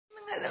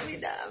mga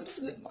lamidams.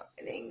 Good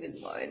morning, good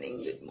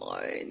morning, good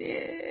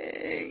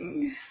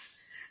morning.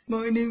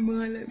 Morning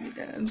mga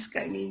lamidams.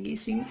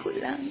 Kagigising ko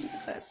lang.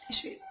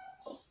 Naka-t-shirt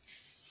ko.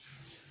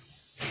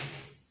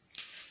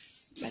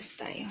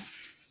 Basta tayo.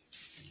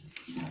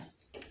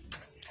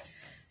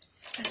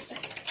 Basta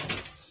tayo.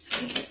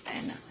 Higit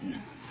tayo na ano.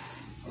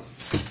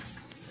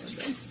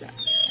 Basta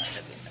mga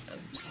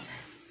lamidams.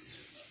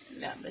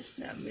 Labas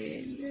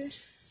namin.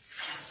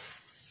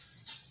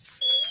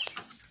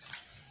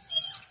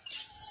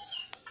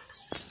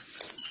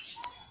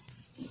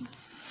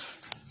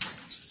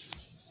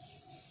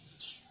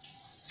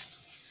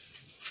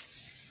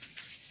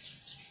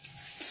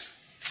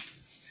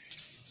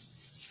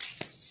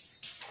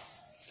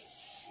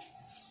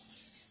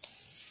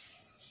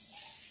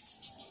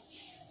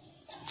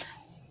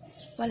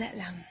 Wala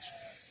lang.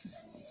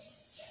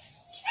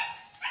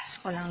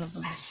 Gusto ko lang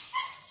lumabas.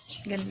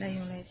 Ganda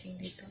yung lighting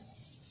dito.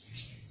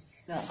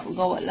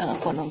 Gawa lang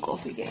ako ng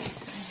coffee, guys.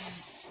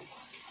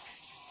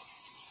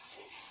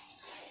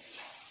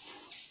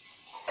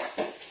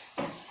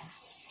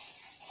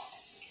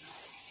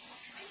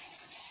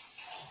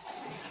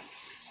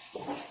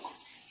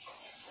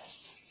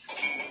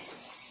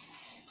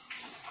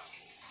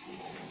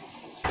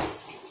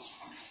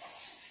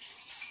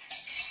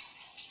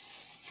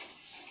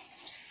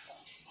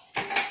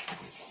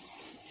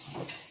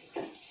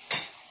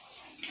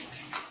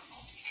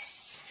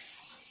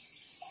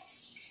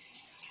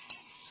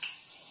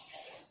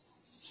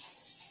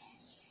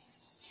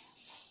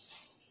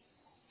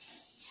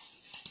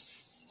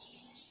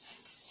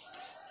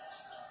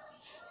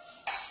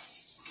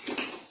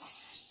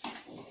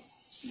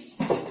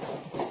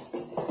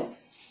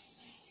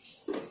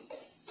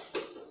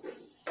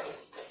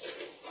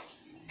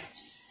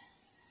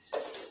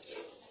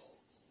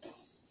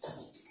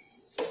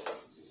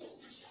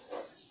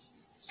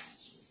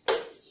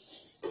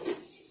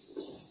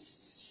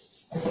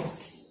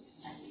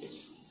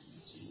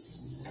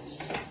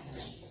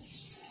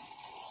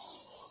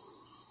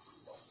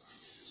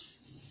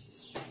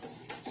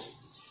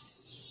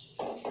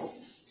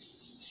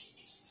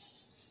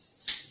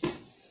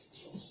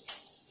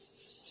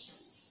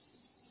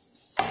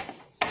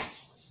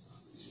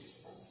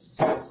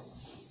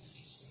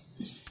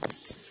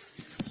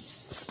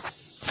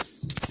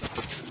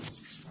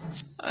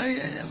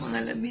 Ayan ang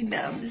mga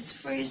labidabs.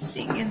 First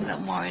thing in the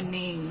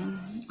morning.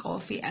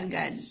 Coffee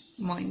agad.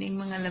 Morning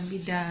mga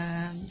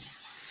labidabs.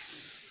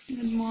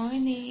 Good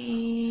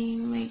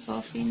morning. May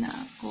coffee na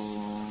ako.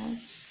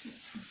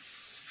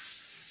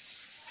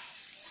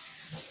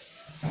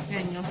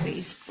 Yan yung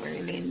face ko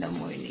early in the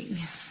morning.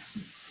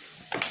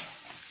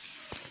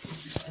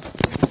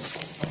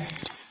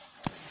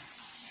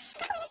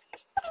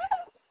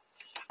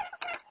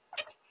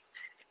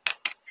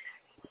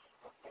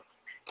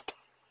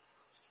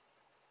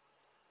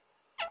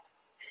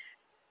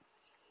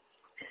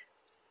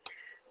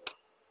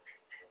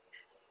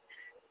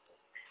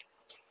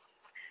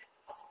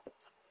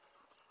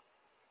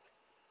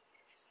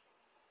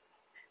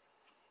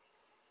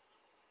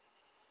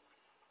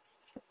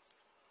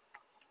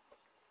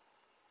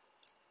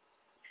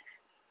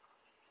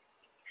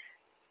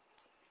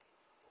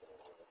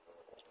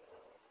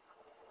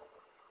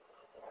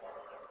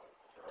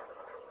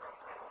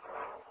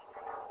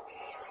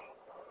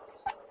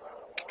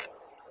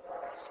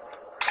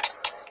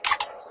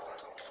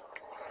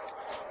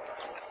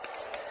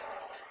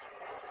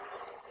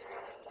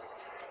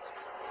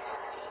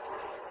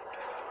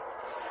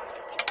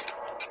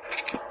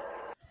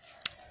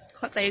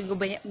 Kuha tayo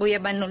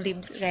guyabano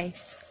leaves,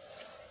 guys.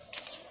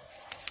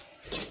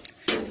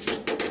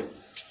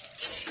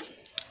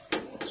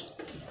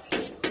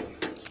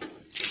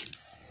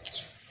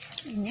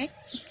 Init.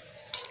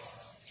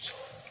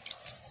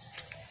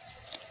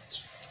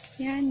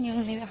 Yan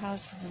yung nila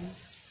house.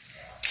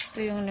 Ito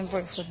yung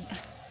neighborhood.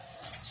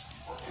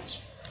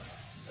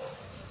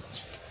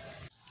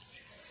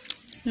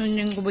 Yun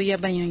yung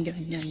guyaban yun.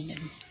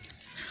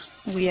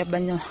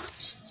 Guyabano.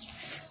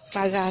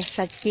 Para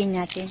sa tea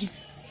natin.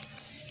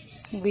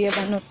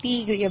 Guyabano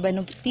tea,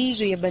 guyabano tea,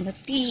 guyabano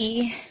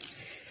tea.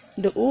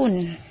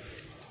 Doon.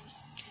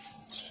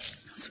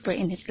 Super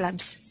init,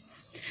 labs.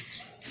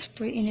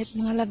 Super init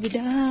mga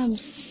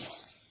labidabs.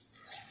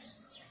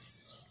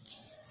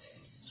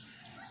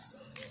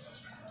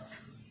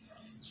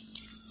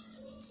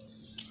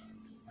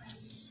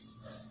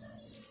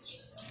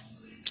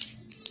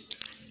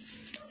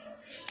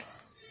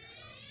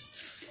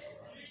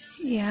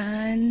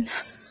 Yan.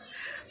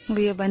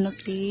 Guyabano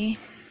tea.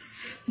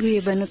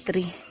 Guyabano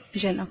tree.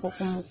 Diyan ako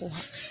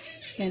kumukuha.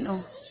 Yan oh.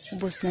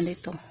 Ubos na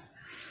dito.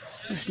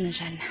 Ubos na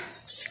dyan.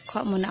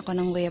 Kuha muna ako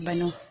ng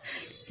guyabano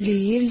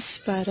leaves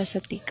para sa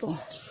tiko.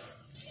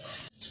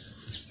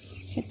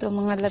 Ito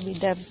mga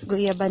labidabs.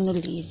 Guyabano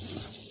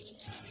leaves.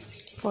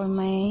 For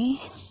my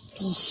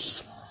tea.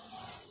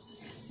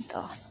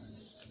 Ito.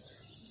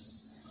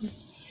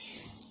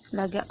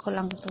 Laga ko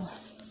lang to.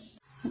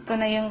 Ito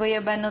na yung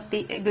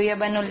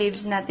guyabano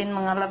leaves natin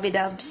mga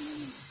labidabs.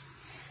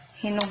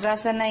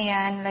 Hinugasan na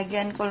yan.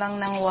 Lagyan ko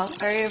lang ng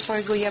water for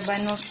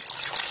guyabano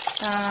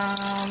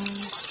um,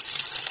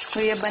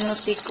 guyabano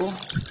tea ko.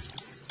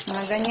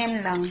 Mga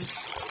ganyan lang.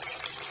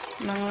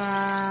 Mga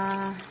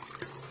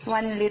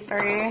 1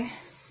 liter.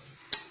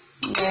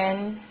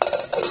 Then,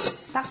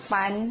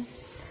 takpan.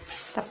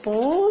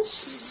 Tapos,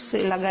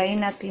 ilagay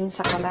natin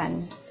sa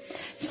kalan.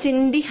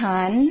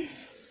 Sindihan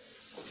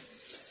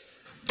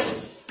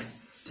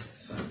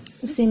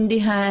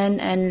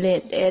and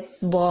let it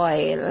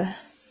boil.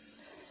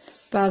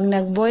 Pag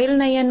nag-boil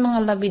na yan mga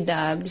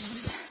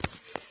labidabs,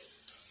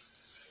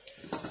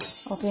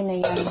 okay na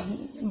yan.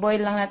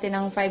 Boil lang natin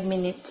ng 5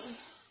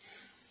 minutes.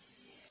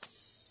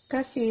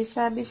 Kasi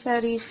sabi sa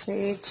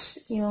research,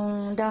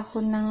 yung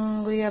dahon ng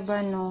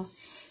guyabano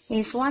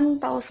is 1,000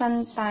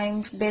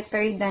 times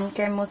better than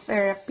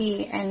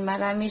chemotherapy, and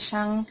marami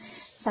siyang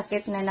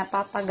sakit na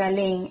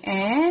napapagaling.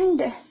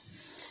 And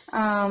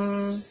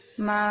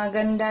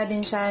maganda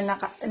din siya,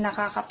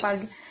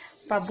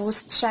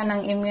 nakakapag-boost siya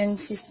ng immune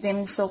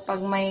system. So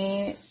pag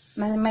may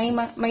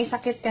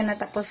sakit ka na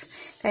tapos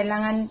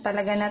kailangan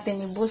talaga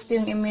natin i-boost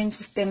yung immune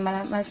system,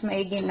 mas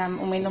maigi na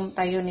uminom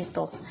tayo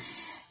nito.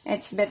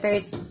 It's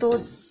better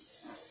to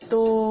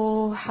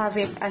have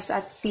it as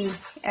a tea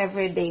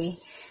every day.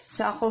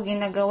 So ako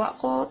ginagawa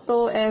ko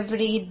to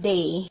every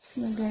day.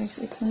 So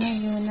guys, ito na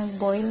yun,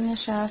 nag-boil na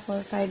siya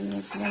for 5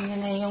 minutes.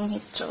 Ganyan na yung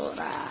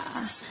hitsura.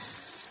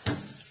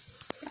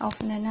 Off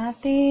na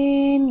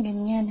natin.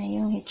 Ganyan na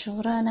yung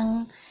hitsura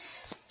ng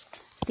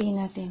tea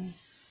natin.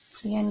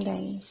 So, yan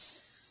guys.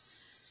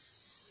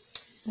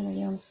 Ano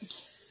yung tea.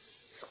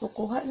 So,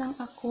 kukuha lang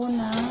ako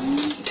ng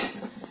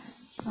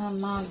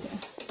mug.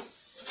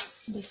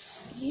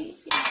 This.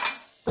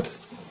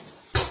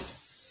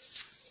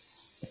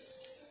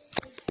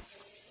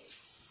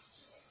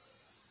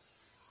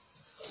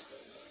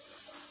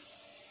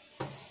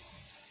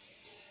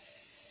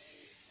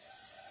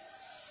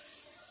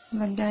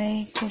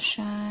 Lagay ko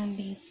siya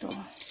dito.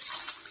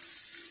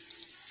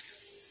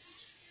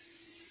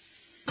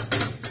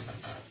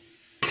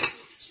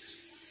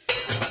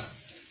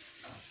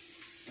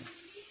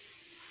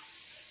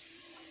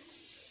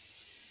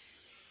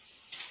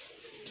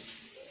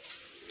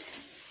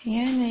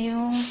 Yan na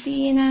yung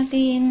tea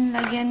natin.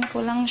 Lagyan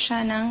ko lang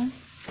siya ng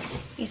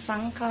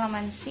isang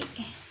kalamansi.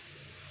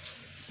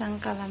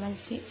 Isang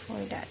kalamansi for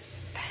that.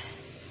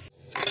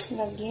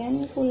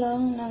 Lagyan ko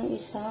lang ng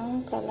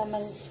isang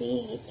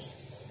kalamansi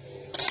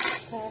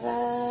para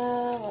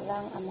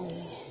walang amoy.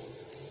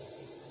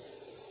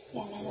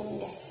 Yan na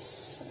yun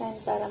guys. And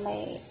para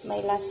may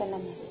lasa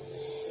naman.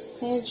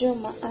 Medyo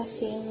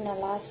maasim na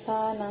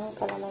lasa ng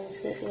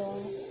kalamansi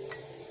yung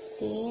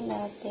tea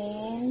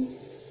natin.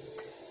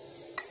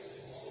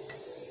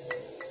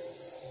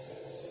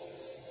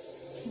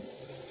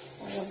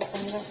 Ayan ba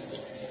kanya?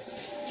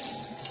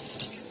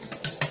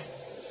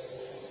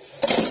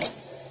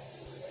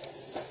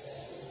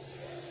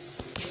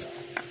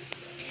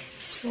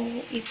 So,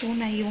 ito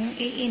na yung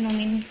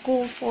iinumin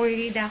ko for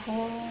the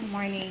whole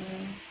morning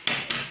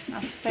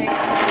after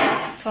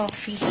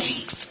coffee.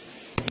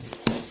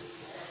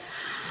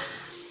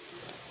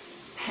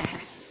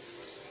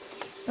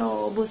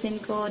 So, ubusin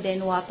ko,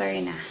 then water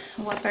na.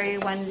 Water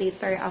 1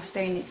 liter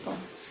after nito.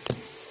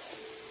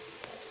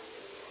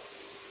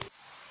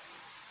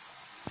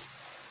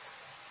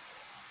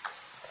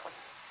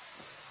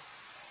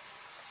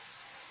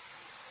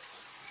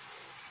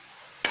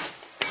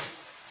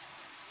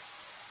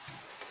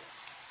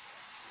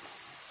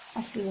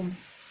 Asim.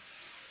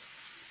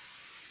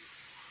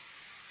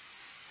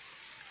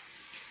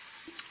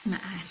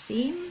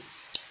 Maasim.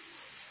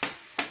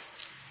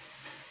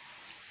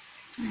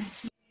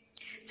 Asim.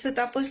 So,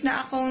 tapos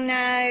na akong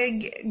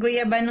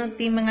nag-guyabano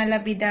tea mga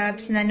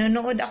labidabs.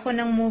 Nanonood ako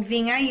ng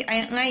movie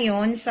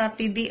ngayon sa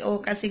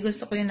PBO kasi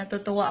gusto ko yung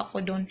natutuwa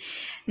ako doon.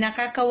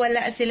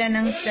 Nakakawala sila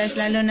ng stress,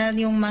 lalo na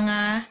yung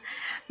mga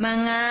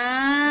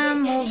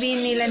movie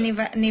nila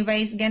ni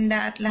Vice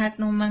Ganda at lahat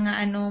ng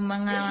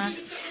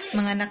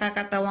mga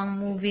nakakatawang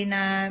movie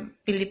na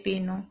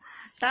Pilipino.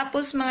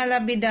 Tapos mga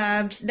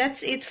labidabs,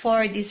 that's it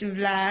for this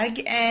vlog,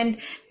 and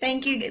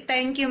thank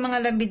you mga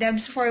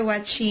labidabs for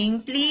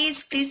watching.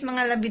 Please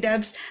mga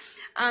labidabs,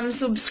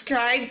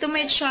 subscribe to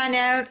my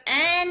channel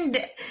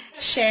and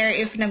share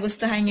if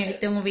nagustuhan nyo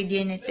itong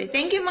video nito.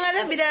 Thank you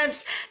mga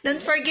labidabs.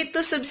 Don't forget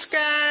to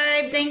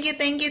subscribe. Thank you.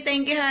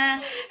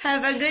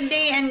 Have a good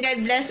day and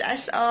God bless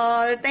us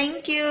all.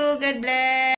 Thank you. God bless.